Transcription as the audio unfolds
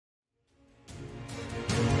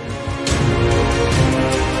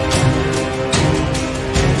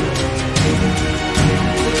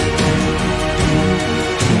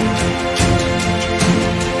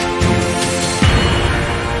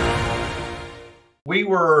We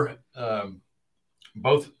were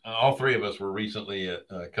all three of us were recently at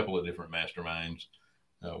a couple of different masterminds.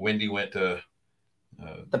 Wendy went to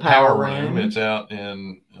the Power Room. It's out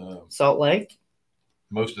in Salt Lake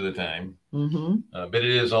most of the time, but it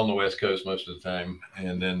is on the West Coast most of the time.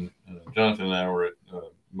 And then Jonathan and I were at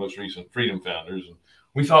most recent Freedom Founders, and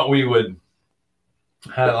we thought we would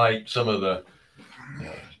highlight some of the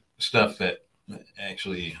stuff that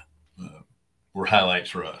actually were highlights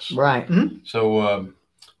for us. Right. So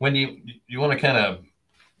when you want to kind of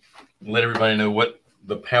let everybody know what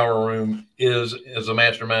the Power Room is as a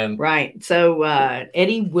mastermind. Right. So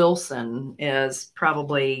Eddie Wilson is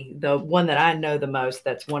probably the one that I know the most.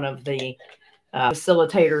 That's one of the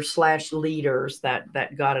facilitators / leaders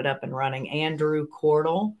that got it up and running. Andrew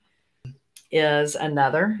Cordell is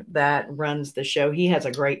another that runs the show. He has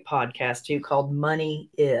a great podcast too called Money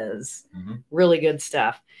Is. Really good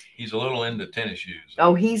stuff. He's a little into tennis shoes.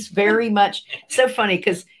 Oh, he's very much so funny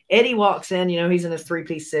because Eddie walks in, he's in his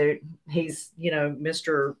 3-piece suit. He's,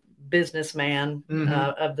 Mr. Businessman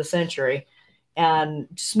of the century, and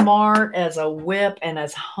smart as a whip and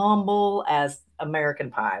as humble as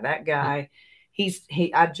American Pie. That guy,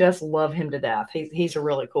 I just love him to death. He's a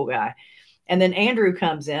really cool guy. And then Andrew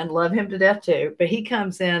comes in, love him to death too, but he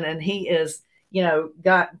comes in and he is,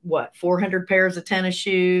 got 400 pairs of tennis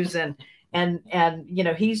shoes and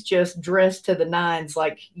he's just dressed to the nines.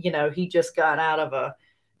 Like, he just got out of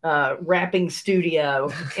a rapping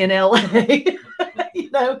studio in LA,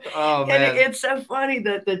 Oh, and it's so funny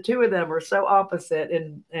that the two of them are so opposite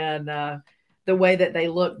and the way that they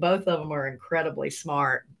look. Both of them are incredibly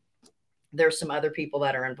smart. There's some other people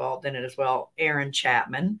that are involved in it as well. Aaron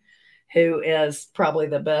Chapman, who is probably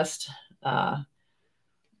the best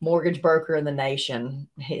mortgage broker in the nation.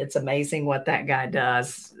 It's amazing what that guy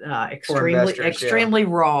does. Extremely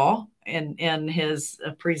raw in his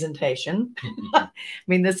presentation. I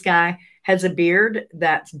mean, this guy has a beard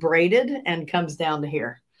that's braided and comes down to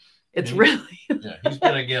here. It's really he's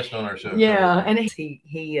been a guest on our show. Yeah, and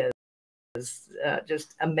he is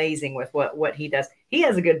just amazing with what he does. He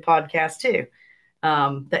has a good podcast too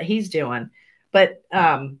that he's doing. But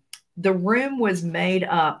the room was made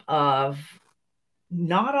up of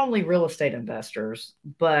not only real estate investors,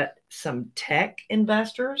 but some tech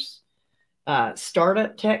investors,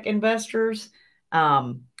 startup tech investors,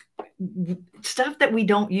 stuff that we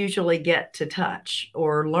don't usually get to touch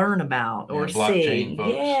or learn about or see.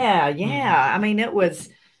 Folks. Yeah. I mean, it was,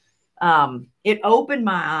 it opened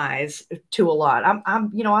my eyes to a lot. I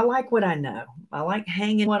like what I know. I like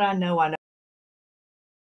hanging what I know. I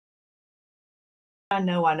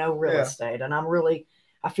know real estate, and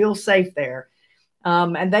I feel safe there.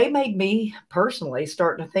 And they made me personally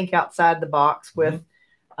start to think outside the box with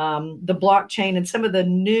the blockchain and some of the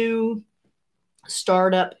new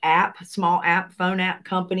startup small phone app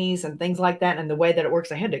companies and things like that, and the way that it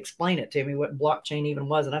works. I had to explain it to me what blockchain even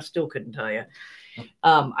was, and I still couldn't tell you.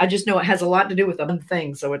 I just know it has a lot to do with other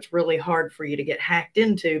things, so it's really hard for you to get hacked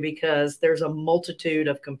into because there's a multitude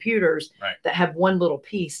of computers that have one little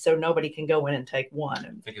piece, so nobody can go in and take one. I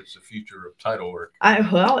think it's the future of title work. I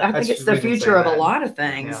think it's the future of a lot of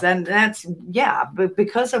things, and that's but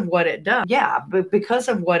because of what it does.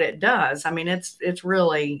 I mean, it's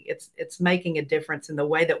really making a difference in the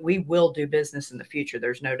way that we will do business in the future.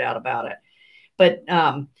 There's no doubt about it. But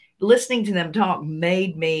listening to them talk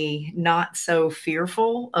made me not so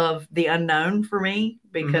fearful of the unknown for me,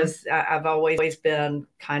 because I've always been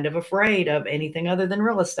kind of afraid of anything other than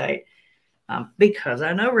real estate because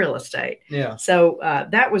I know real estate. Yeah. So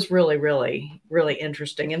that was really, really, really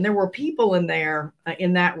interesting. And there were people in there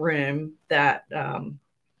in that room that, I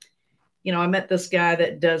met this guy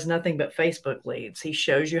that does nothing but Facebook leads. He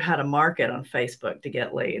shows you how to market on Facebook to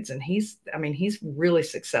get leads. And he's really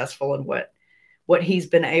successful in what he's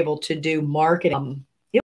been able to do marketing.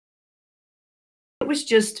 It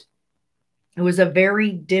was a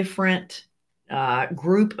very different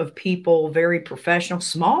group of people, very professional,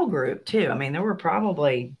 small group too. I mean, there were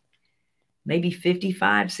probably maybe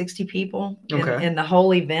 55, 60 people in the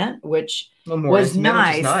whole event, which was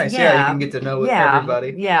nice. Yeah, you can get to know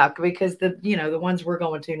everybody. Yeah, because the ones we're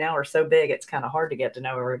going to now are so big, it's kind of hard to get to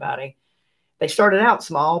know everybody. They started out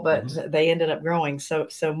small, but they ended up growing so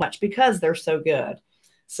much because they're so good.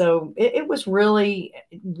 So it was really,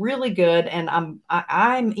 really good. And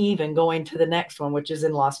I'm even going to the next one, which is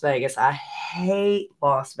in Las Vegas. I hate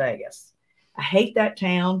Las Vegas. I hate that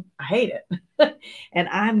town. I hate it. And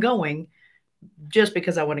I'm going just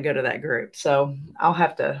because I want to go to that group. So I'll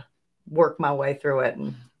have to work my way through it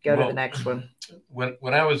and go to the next one.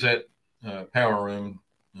 When I was at Power Room,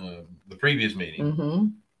 the previous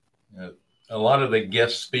meeting, a lot of the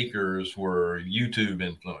guest speakers were YouTube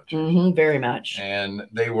influencers, very much, and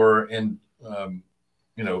they were in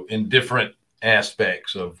in different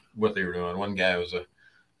aspects of what they were doing. One guy was a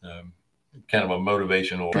kind of a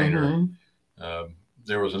motivational writer.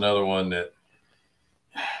 There was another one that,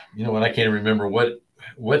 and I can't remember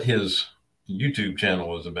what his YouTube channel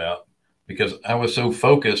was about, because I was so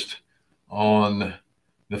focused on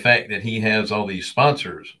the fact that he has all these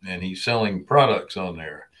sponsors and he's selling products on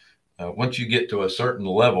there. Once you get to a certain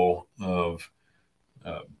level of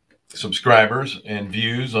subscribers and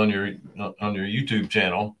views on your YouTube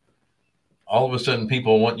channel, all of a sudden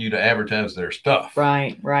people want you to advertise their stuff.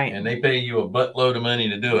 Right. And they pay you a buttload of money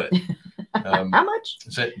to do it. How much?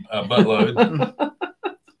 A buttload.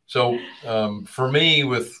 So for me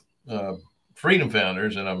with Freedom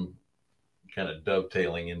Founders, and I'm kind of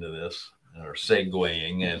dovetailing into this, or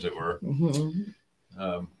segueing as it were,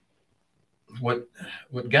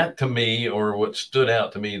 what got to me, or what stood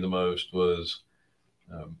out to me the most, was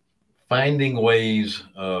finding ways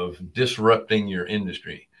of disrupting your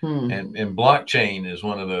industry. And blockchain is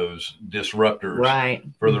one of those disruptors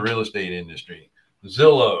for the real estate industry.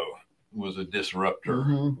 Zillow was a disruptor.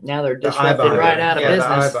 Now they're disrupted right out of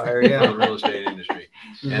business. The real estate industry.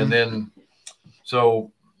 And then,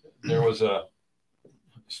 so there was a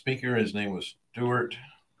speaker, his name was Stuart.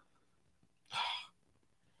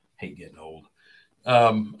 Hate getting old.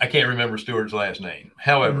 I can't remember Stuart's last name.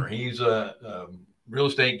 However, he's a real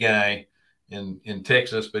estate guy in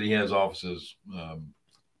Texas, but he has offices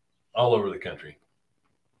all over the country.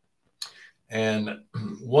 And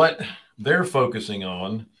what they're focusing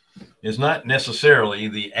on is not necessarily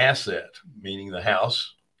the asset, meaning the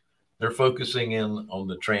house. They're focusing in on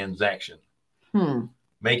the transaction,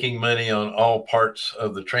 making money on all parts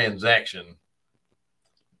of the transaction.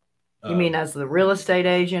 You mean as the real estate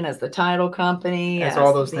agent, as the title company, as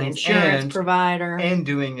all those the things, insurance provider, and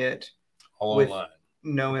doing it all with online.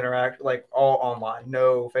 No interact, like all online,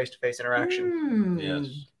 no face-to-face interaction. Yes.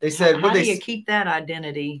 They said, how do you keep that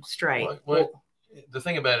identity straight? The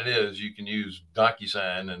thing about it is, you can use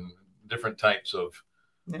DocuSign and different types of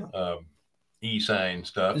e-sign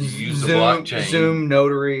stuff. You use the blockchain, Zoom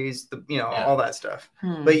notaries, all that stuff.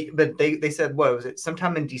 But they said, what was it?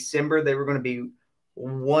 Sometime in December they were going to be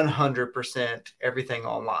 100% everything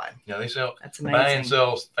online. Yeah, they sell, that's amazing. Buy and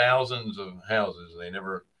sells thousands of houses. They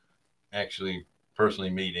never actually personally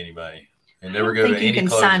meet anybody, and never go to any. You can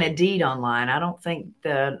sign a deed online. I don't think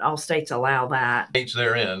all states allow that. States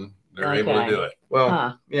they're in, they're able to do it.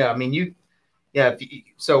 Well, yeah, I mean,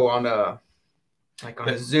 so on a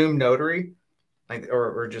Zoom notary,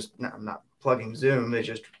 or just, no, I'm not plugging Zoom. It's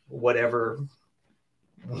just whatever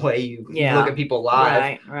way you look at people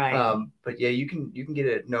live. Right. But yeah, you can get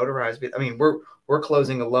it notarized. I mean, we're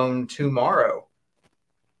closing a loan tomorrow,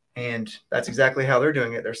 and that's exactly how they're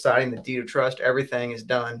doing it. They're signing the deed of trust. Everything is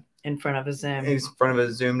done in front of a Zoom. In front of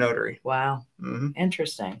a Zoom notary. Wow.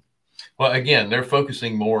 Interesting. Well, again, they're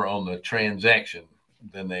focusing more on the transaction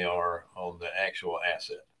than they are on the actual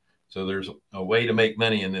asset. So there's a way to make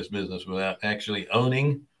money in this business without actually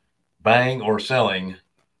owning, buying, or selling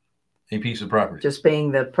a piece of property. Just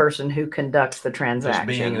being the person who conducts the transaction.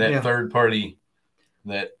 Just being that third party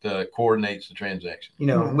that coordinates the transaction.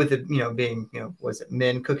 With it, being, was it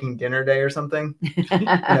Men Cooking Dinner Day or something?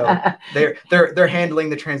 They're handling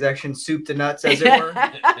the transaction soup to nuts, as it were.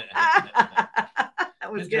 That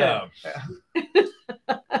was good.